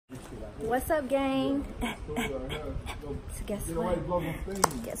What's up, gang? So guess what?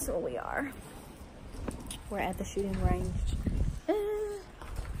 Guess where we are? We're at the shooting range.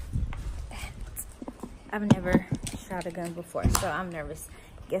 I've never shot a gun before, so I'm nervous.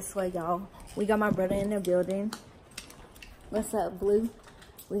 Guess what, y'all? We got my brother in the building. What's up, Blue?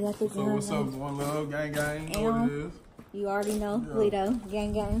 We got the gun. What's up, one love, gang, gang? You know what it is? You already know, yeah. Lito,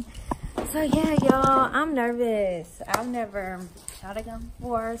 gang, gang. So yeah, y'all, I'm nervous. I've never shot a gun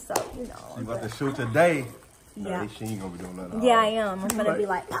before, so you know. You about to shoot today? Yeah. Nah, she ain't gonna be doing nothing. Yeah, I am. I'm gonna be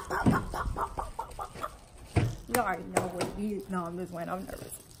like, pop, pop, pop, pop, pop, pop, pop, pop. You already know what you. No, I'm just playing. I'm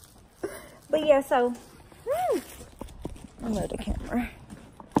nervous. But yeah, so I know the camera.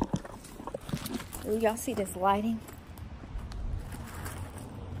 Do y'all see this lighting?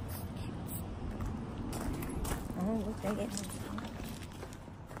 Oh, look, they getting.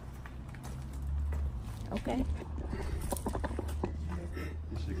 Okay.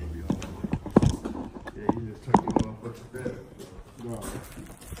 This shit gonna be hard. Yeah, you just turn your motherfucker better. No.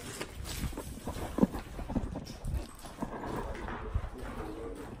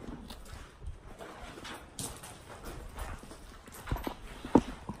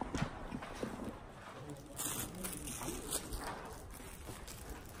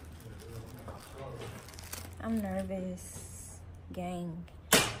 I'm nervous, gang.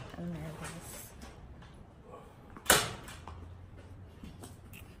 I'm nervous.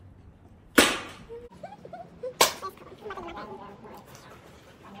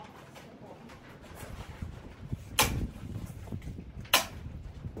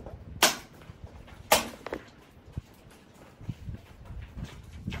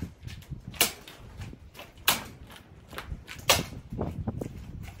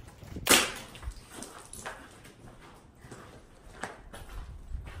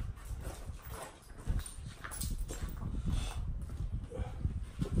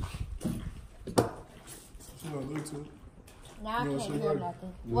 No, I can't hear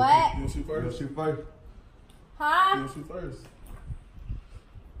nothing. What? You want to shoot first? You want to shoot first? Huh? You want to shoot first?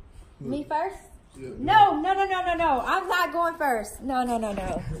 Me first? Yeah. No. I'm not going first. No.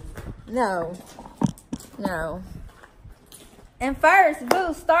 No. And first,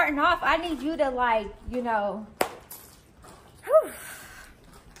 Boo, starting off, I need you to, like, you know. Whew.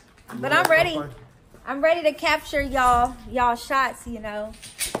 But I'm ready. I'm ready to capture y'all shots, you know.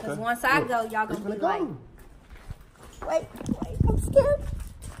 Because once I go, y'all gonna be like, wait, I'm scared.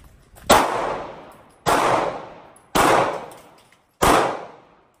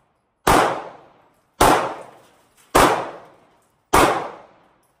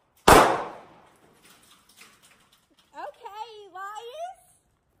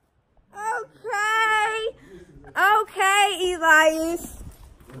 Okay, Elias.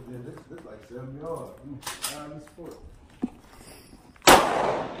 This like 7 yards. This sport.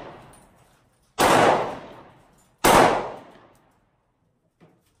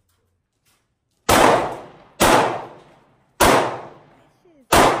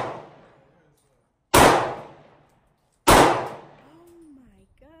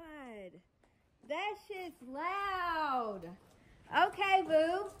 That shit's loud. Okay,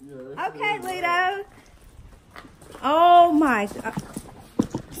 Boo. Yeah, okay, Lito. Oh my God.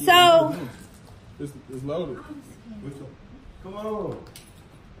 So. It's loaded. Come on.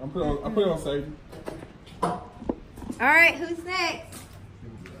 I put it on safety. All right, who's next?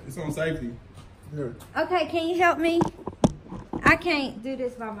 It's on safety. Here. Okay, can you help me? I can't do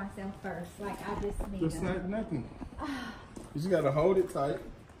this by myself first. Like, I just need Just not nothing. You just gotta hold it tight.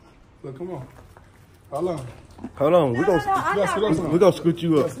 Look, come on. Hold on. Hold on. No, we're gonna scoot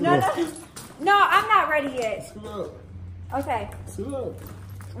you up. No, I'm not ready yet. Scoot up. Okay. Scoot up.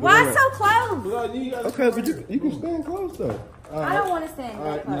 Why so close? Okay, but you can stand close though. Right. I don't want to stand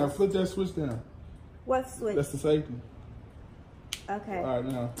that close. Now flip that switch down. What switch? That's the safety. Okay. All right,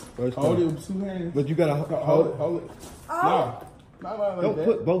 now First hold time. it with 2 hands. But you gotta hold it. Hold it. Oh. No, like Don't that.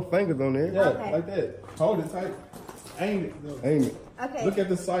 put both fingers on there. Yeah, Okay. like that. Hold it tight. Aim it. Look. Aim it. Okay. Look at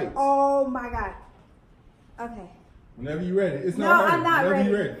the sights. Oh my God. Okay. Whenever you're ready. It's No, not hard. I'm not Whenever ready.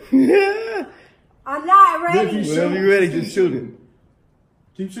 you're ready. Yeah. I'm not ready. Whenever you're ready, just shoot it.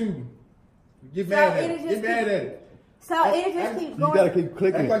 Keep shooting. Get mad at it. Get mad at it. So it'll just keep going. You gotta keep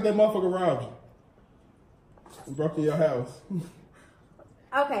clicking. Act like that motherfucker robbed you. And broke in your house.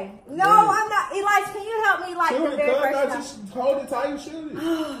 Okay. No, I'm not. Elias, can you help me like Shoot the it, very cuz. first Now time? just hold it tight and shoot it.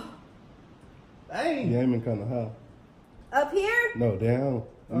 Dang. You're aiming kind of high. Up here? No, down.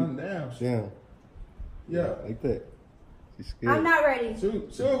 Down. Down. Yeah. Like that. She's scared. I'm not ready. Shoot.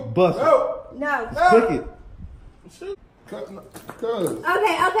 Bust it. Go. No. Click it. Shoot. Cuz.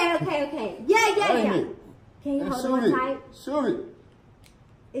 Okay. Yeah. Aim it. Can you And hold shoot it it. tight? Shoot it.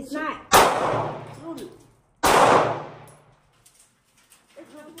 It's not. Shoot it.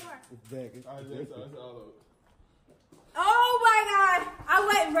 It's one more. It's back. It's All right, that's all of it. Oh my God. I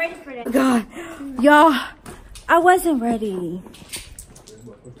wasn't ready for that. God. Y'all, I wasn't ready.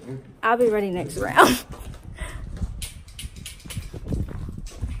 I'll be ready next round.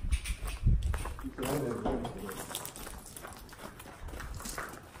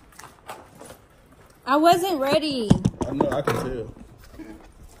 I wasn't ready. I know, I can tell.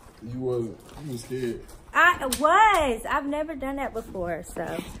 You wasn't. You was scared. I was. I've never done that before,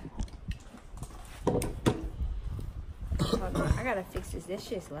 so. Hold on, I gotta fix this. This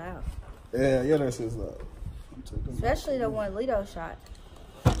shit's loud. Yeah, that shit's loud. Especially the one Lito shot.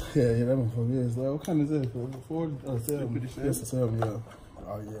 Yeah, that motherfucker is loud. What kind is that? 40? Oh, 7. That's a 7, yeah.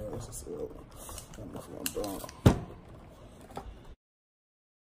 Oh, yeah, that's a 7. That motherfucker, I'm done.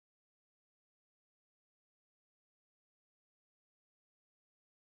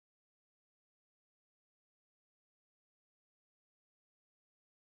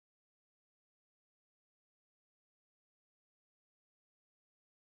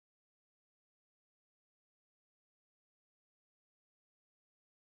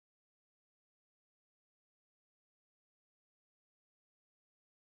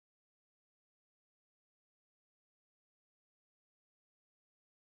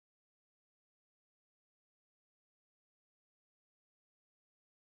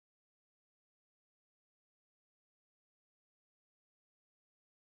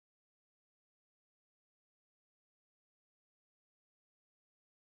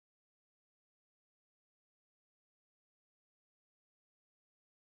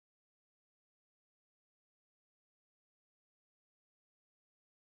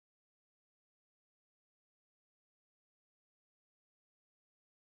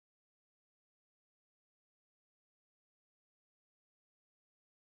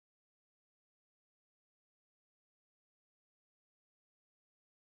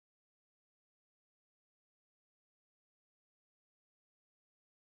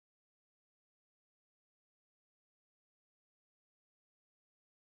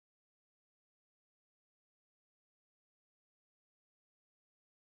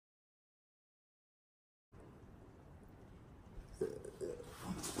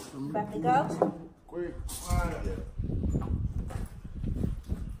 About to go? Quick.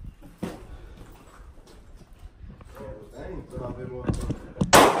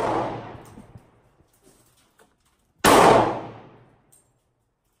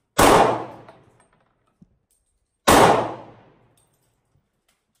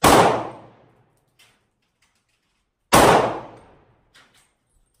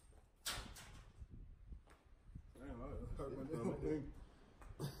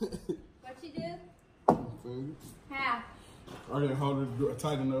 What you do? How? I didn't hold it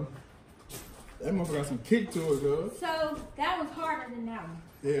tight enough. That motherfucker got some kick to it, girl. So that was harder than that one.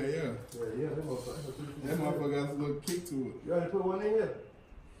 Yeah. That motherfucker got a little kick to it. You already put one in here?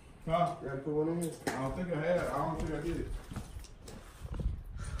 Huh? You already put one in here? I don't think I had. I don't think I did it.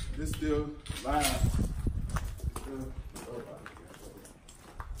 This still live.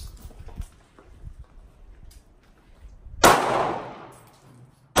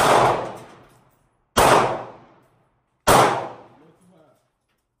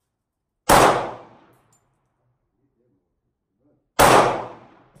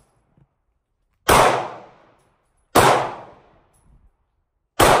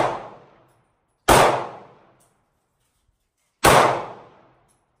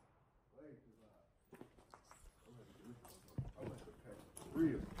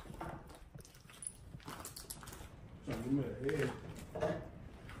 Real. Trying to give me a head.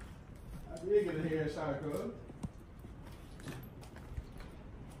 I did get a head shot, cuz.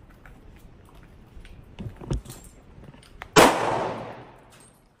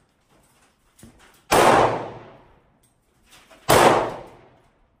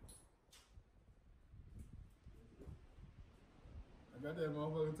 I got that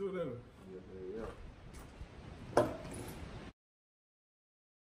motherfucker too, didn't I? Yeah.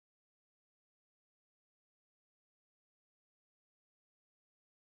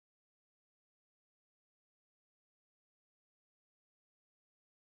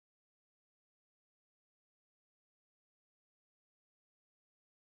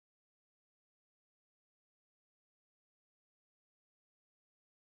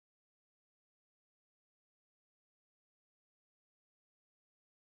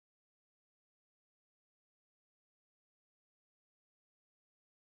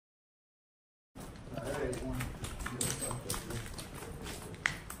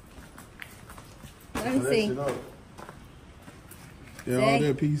 Let me see. Yeah, all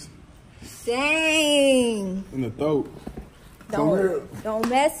that piece. Dang. In the throat. Don't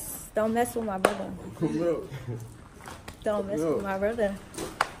mess with my brother. Come up. Don't mess with my brother.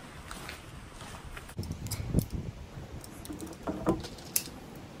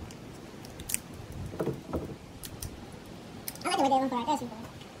 I like the way they look like this.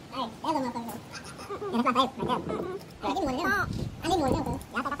 Alright, there's a motherfucker. Yeah, that's my face right there. I need more than them. I need more than them, too.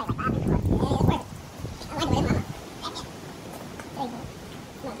 Yeah, I think I'll take like 5 minutes. Yeah,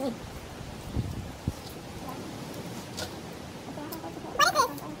 it's worth it.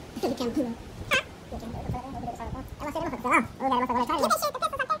 I like the way they look.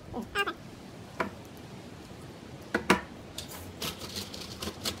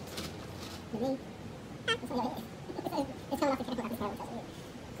 There you go.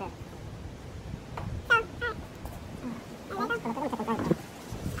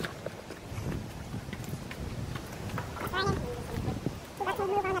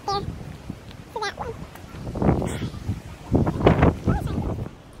 Come on, please. What is this? The camera.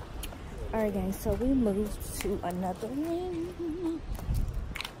 Alright guys, so we moved to another room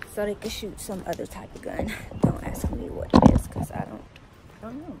so they could shoot some other type of gun. Don't ask me what it is because I don't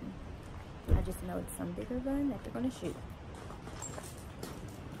know. I just know it's some bigger gun that they're gonna shoot.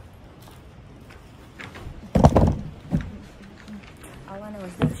 All I know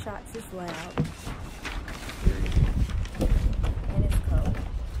is these shots is loud and it's cold.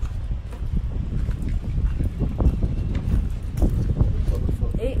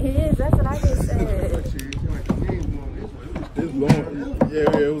 It is, that's what I just said. It's long.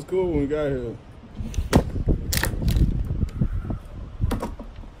 Yeah, it was cool when we got here.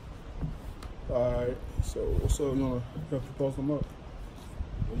 Alright, so what's up? You wanna help you post them up?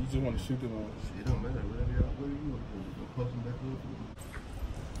 Or you just wanna shoot them on? Shit, don't matter. Whatever y'all do, you want to post them back up.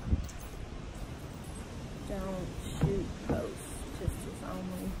 Don't shoot posts, just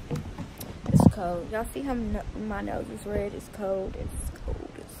only. It's cold. Y'all see how my nose is red? It's cold. It's cold.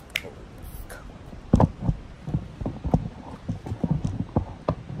 It's cold. It's cold.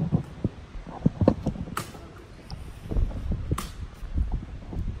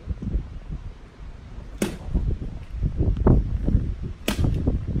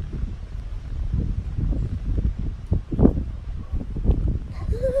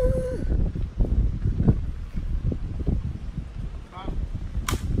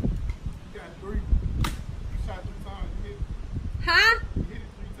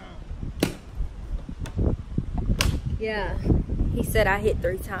 Yeah, he said I hit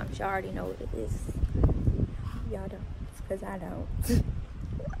 3 times. Y'all already know what it is. Y'all don't. It's because I don't.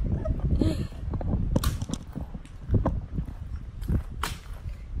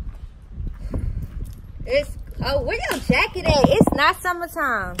 It's, oh, where your jacket at? It's not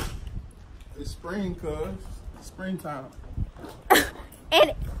summertime. It's spring, cuz. Springtime.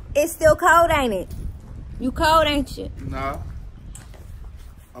 And it's still cold, ain't it? You cold, ain't you? Nah.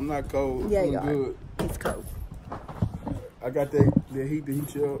 I'm not cold. Yeah, I'm you are. good. It's cold. I got that heat to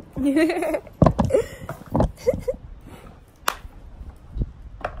heat you up.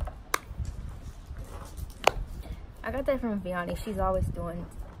 I got that from Vianney. She's always doing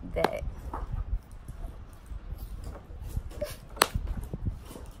that.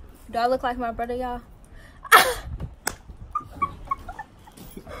 Do I look like my brother, y'all?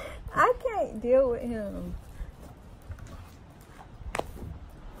 I can't deal with him.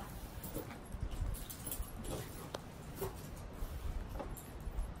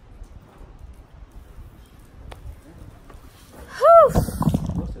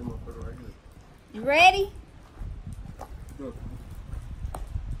 You ready? Look.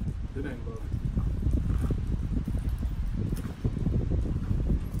 It ain't low.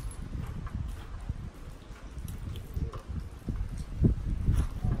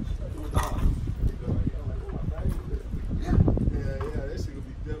 Yeah, that shit gonna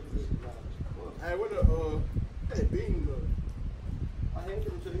be definitely loud. Hey, what the hey, bean look. I handed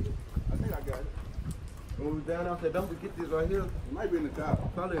it to you. I think I got it. When we was down out there, don't forget this right here. It might be in the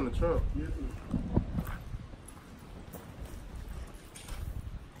top. Probably in the trunk. Yes, sir.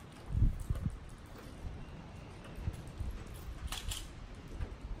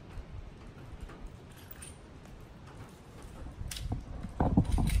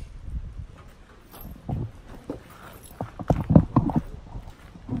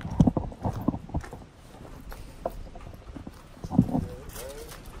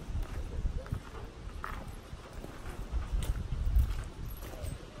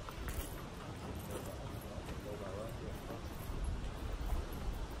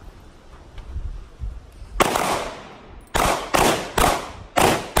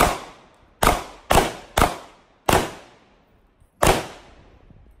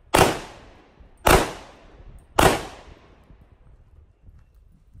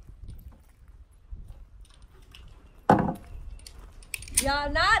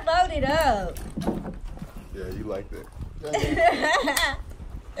 Y'all not loaded up. Yeah, you like that.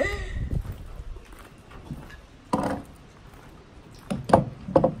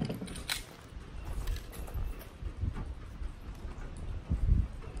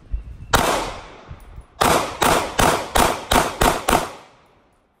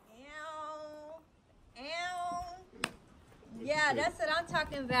 Yeah, that's what I'm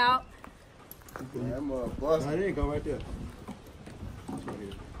talking about. That mother bust. There you go, right there.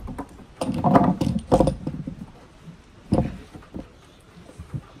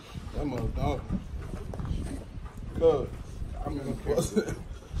 That mother dog. Cuz, I'm gonna bust it.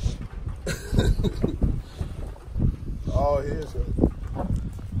 All head shot.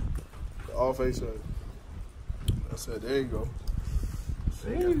 All face shot. I said, there you go.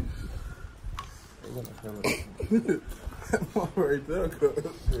 See? Right there, cuz.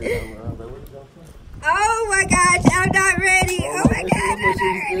 Oh my gosh, I'm not ready. Oh my god.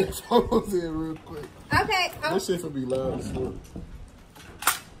 Real quick. Okay. This shit will be loud as fuck.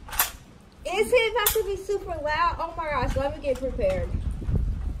 Is it about to be super loud? Oh my gosh, let me get prepared.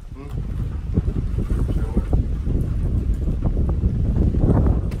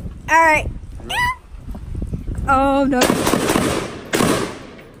 All right. Oh no.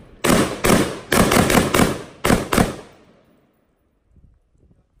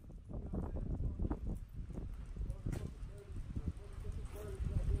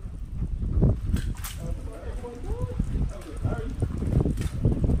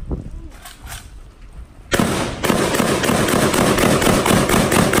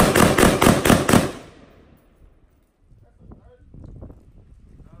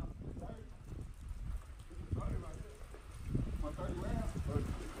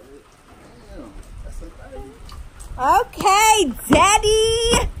 Okay,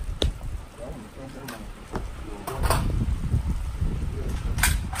 Daddy.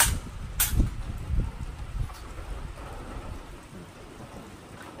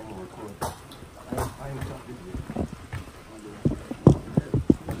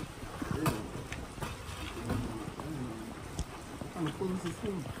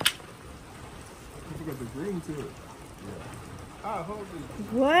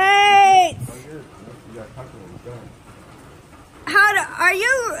 Wait. Are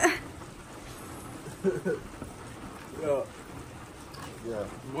you? Yeah.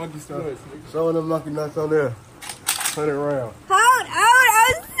 Monkey stuff. Showing them monkey nuts on there. 100 rounds. Hold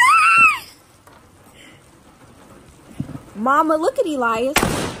on. Mama, look at Elias.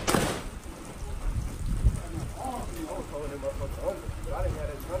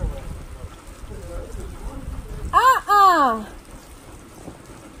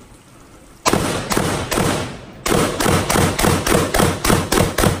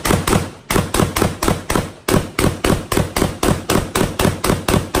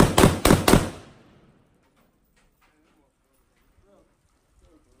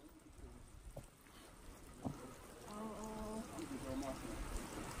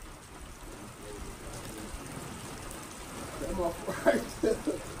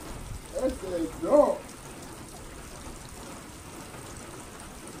 That's a dog.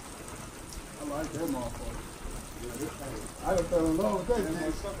 I like that motherfucker. Yeah, I done fell in love with that thing.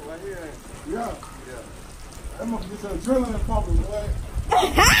 Right here. Yeah. That motherfucker gets that adrenaline pumping, boy.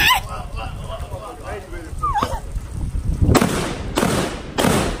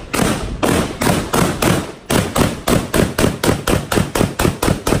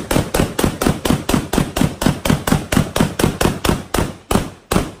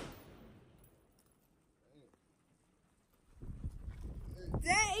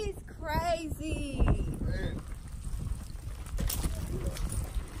 That is crazy.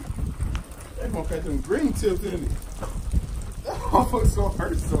 They gonna catch them green tips in it. That motherfucker's gonna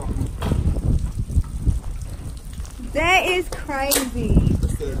hurt something. That is crazy.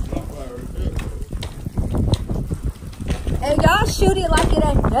 That's that gunfire right there. And y'all shoot it like it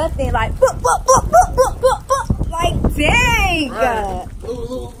ain't nothing. Like, boop, boop, boop, boop, boop, boop, boop. Like, dang. Right.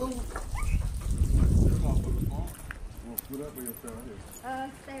 Ooh. Put up or you stay right here?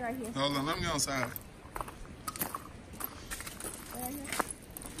 Stay right here. Hold on, let me go outside. Stay right here.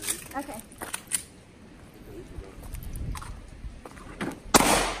 Okay.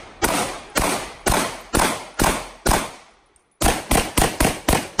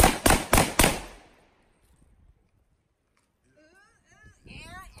 Yeah.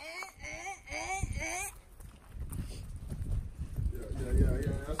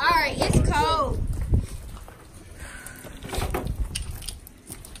 All right, it's cold.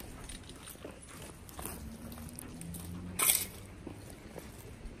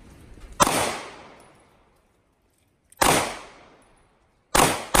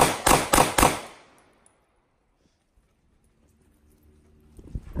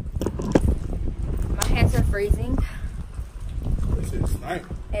 freezing. This is nice.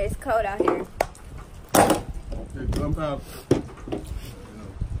 It's cold out here. There's gunpowder.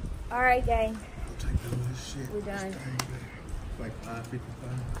 All right, gang. Shit. We done. Like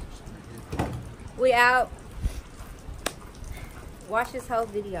 5:55. We out. Watch this whole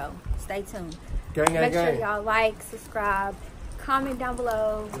video. Stay tuned. Gang, Make sure y'all like, subscribe, comment down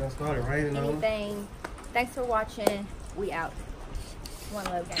below. It started raining on us. Anything. Thanks for watching. We out. One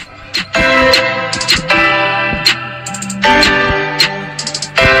love, gang.